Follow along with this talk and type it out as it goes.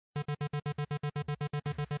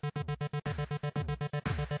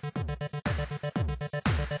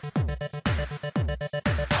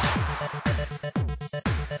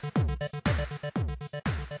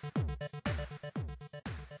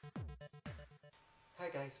Hi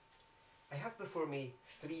guys, I have before me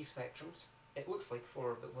 3 Spectrums. It looks like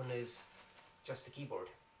 4, but one is just a keyboard.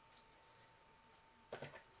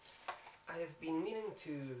 I have been meaning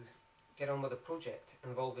to get on with a project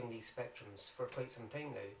involving these Spectrums for quite some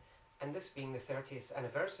time now, and this being the 30th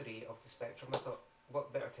anniversary of the Spectrum, I thought,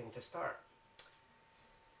 what better time to start?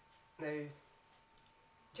 Now,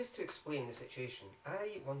 just to explain the situation,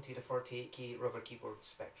 I wanted a 48K rubber keyboard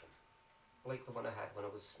Spectrum, like the one I had when I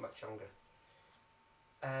was much younger,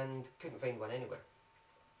 and couldn't find one anywhere.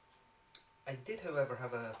 I did, however,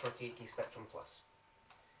 have a 48K Spectrum Plus.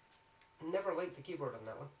 Never liked the keyboard on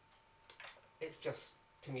that one. It's just,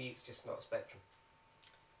 to me, it's just not a Spectrum.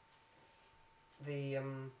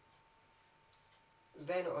 Then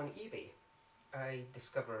on eBay, I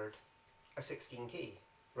discovered a 16K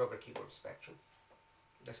rubber keyboard Spectrum,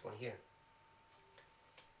 this one here.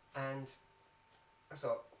 And I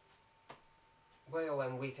thought, while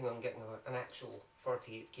I'm waiting on getting an actual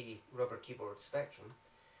 48K rubber keyboard Spectrum,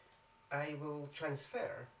 I will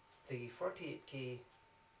transfer the 48K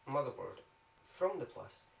motherboard from the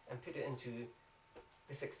Plus and put it into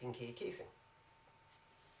the 16K casing.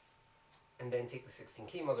 And then take the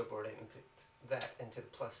 16K motherboard out and put that into the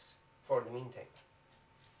Plus for the meantime.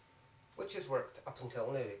 Which has worked up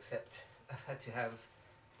until now, except I've had to have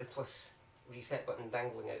the Plus reset button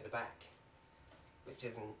dangling out the back, which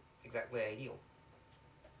isn't exactly ideal.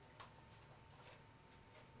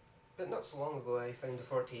 But not so long ago I found a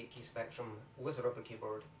 48K Spectrum with a rubber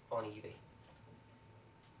keyboard on eBay.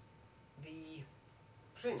 The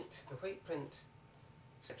print, the white print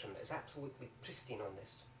Spectrum is absolutely pristine on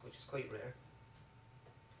this, which is quite rare.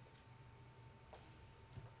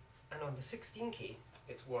 And on the 16K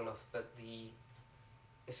it's worn off, but the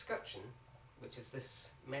escutcheon, which is this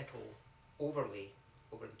metal overlay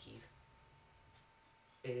over the keys,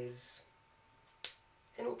 is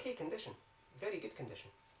in okay condition, very good condition.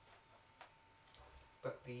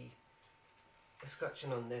 But the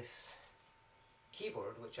escutcheon on this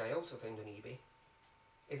keyboard, which I also found on eBay,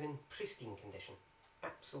 is in pristine condition.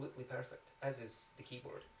 Absolutely perfect, as is the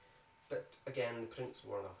keyboard. But again, the print's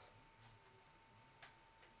worn off.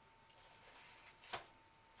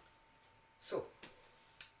 So,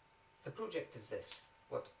 the project is this.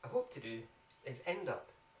 What I hope to do is end up,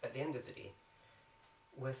 at the end of the day,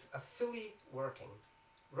 with a fully working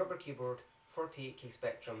rubber keyboard 48K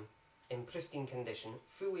Spectrum in pristine condition,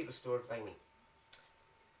 fully restored by me.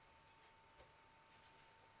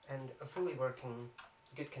 And a fully working,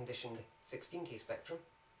 good conditioned 16K Spectrum,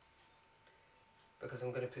 because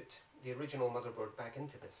I'm going to put the original motherboard back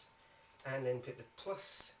into this, and then put the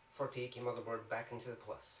Plus 48K motherboard back into the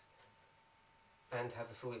Plus, and have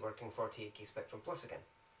the fully working 48K Spectrum Plus again.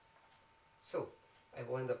 So, I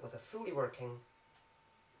will end up with a fully working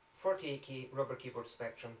 48K rubber keyboard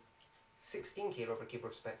Spectrum, 16K rubber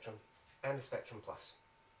keyboard Spectrum, and a Spectrum Plus.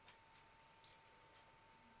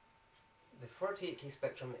 The 48K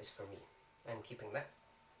Spectrum is for me. I'm keeping that.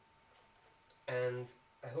 And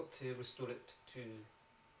I hope to restore it to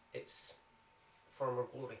its former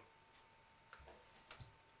glory.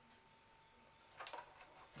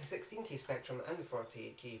 The 16K Spectrum and the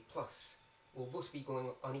 48K Plus will both be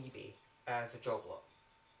going on eBay as a job lot.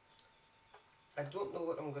 I don't know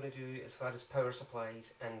what I'm going to do as far as power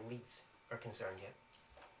supplies and leads are concerned yet.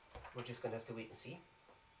 We're just going to have to wait and see.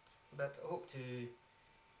 But I hope to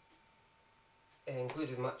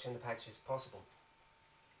include as much in the package as possible.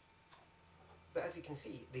 But as you can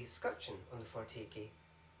see, the escutcheon on the 48K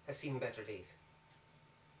has seen better days.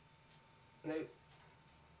 Now,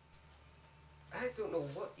 I don't know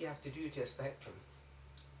what you have to do to a Spectrum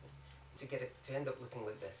to get it to end up looking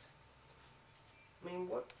like this. I mean,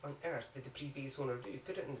 what on earth did the previous owner do?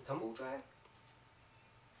 Put it in the tumble dryer?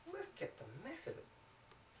 Look at the mess of it.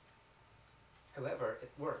 However, it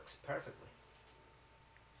works perfectly.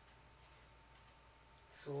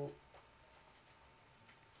 So,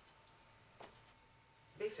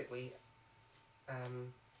 basically,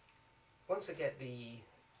 once I get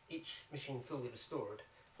each machine fully restored,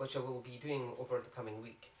 which I will be doing over the coming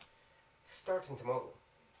week, starting tomorrow,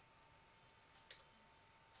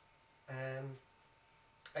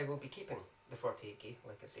 I will be keeping the 48K,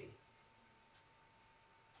 like I say,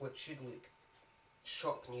 which should look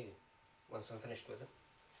shop new once I'm finished with it.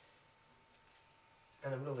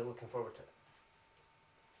 And I'm really looking forward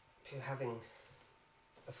to having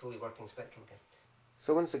a fully working Spectrum again.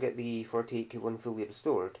 So once I get the 48K one fully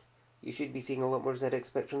restored, you should be seeing a lot more ZX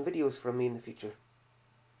Spectrum videos from me in the future.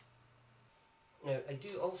 Now, I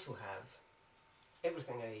do also have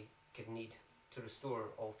everything I could need to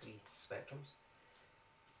restore all 3 Spectrums.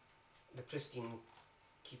 The pristine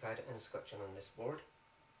keypad and escutcheon on this board.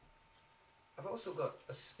 I've also got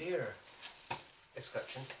a spare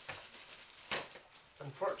escutcheon,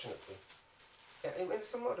 unfortunately. Yeah, I mean,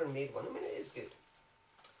 it's a modern made one. I mean, it is good,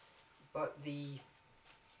 but the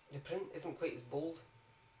print isn't quite as bold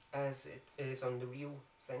as it is on the real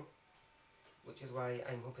thing, which is why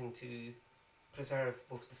I'm hoping to preserve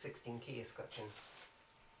both the 16K escutcheon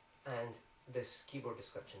and this keyboard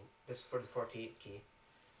escutcheon, this for the 48K,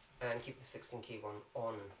 and keep the 16K one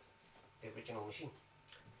on the original machine.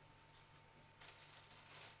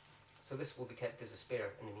 So this will be kept as a spare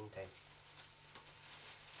in the meantime.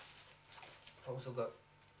 I've also got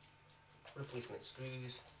replacement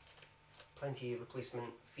screws, plenty of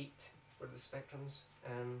replacement feet for the Spectrums.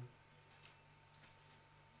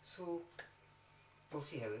 So we'll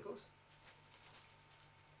see how it goes.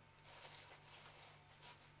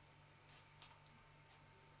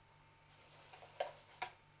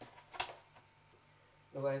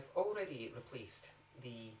 Now I've already replaced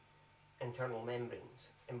the internal membranes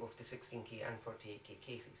in both the 16K and 48K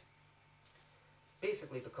cases.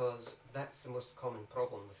 Basically because that's the most common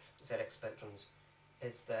problem with ZX Spectrums,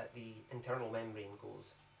 is that the internal membrane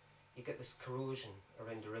goes. You get this corrosion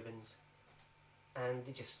around the ribbons and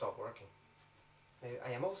they just stop working. Now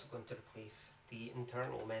I am also going to replace the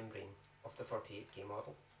internal membrane of the 48K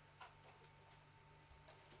model.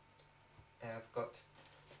 I've got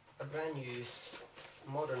a brand new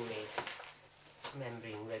modern made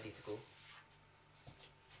membrane ready to go.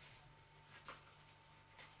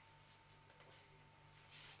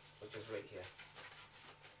 Which is right here.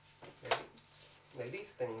 Now these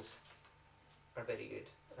things are very good.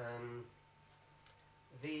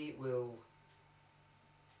 They will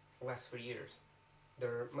last for years.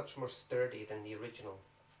 They're much more sturdy than the original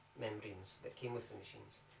membranes that came with the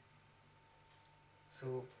machines.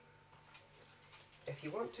 So if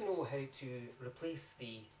you want to know how to replace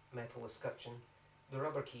the metal escutcheon, the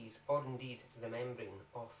rubber keys, or indeed the membrane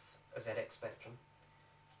of a ZX Spectrum,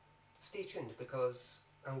 stay tuned, because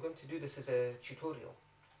I'm going to do this as a tutorial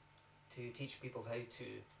to teach people how to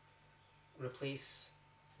replace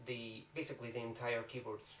basically the entire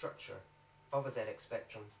keyboard structure of a ZX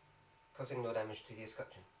Spectrum, causing no damage to the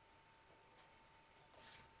escutcheon.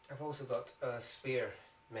 I've also got a spare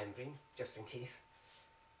membrane, just in case.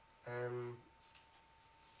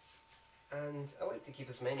 And I like to keep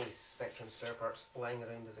as many Spectrum spare parts lying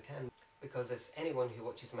around as I can, because as anyone who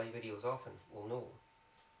watches my videos often will know,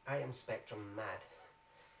 I am Spectrum mad.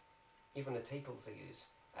 Even the titles I use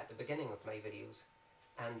at the beginning of my videos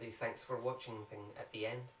and the thanks for watching thing at the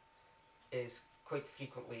end is quite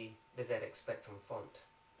frequently the ZX Spectrum font.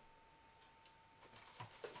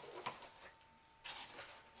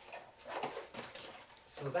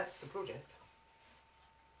 So that's the project.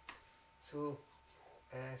 So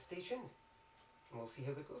stay tuned and we'll see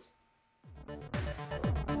how it goes.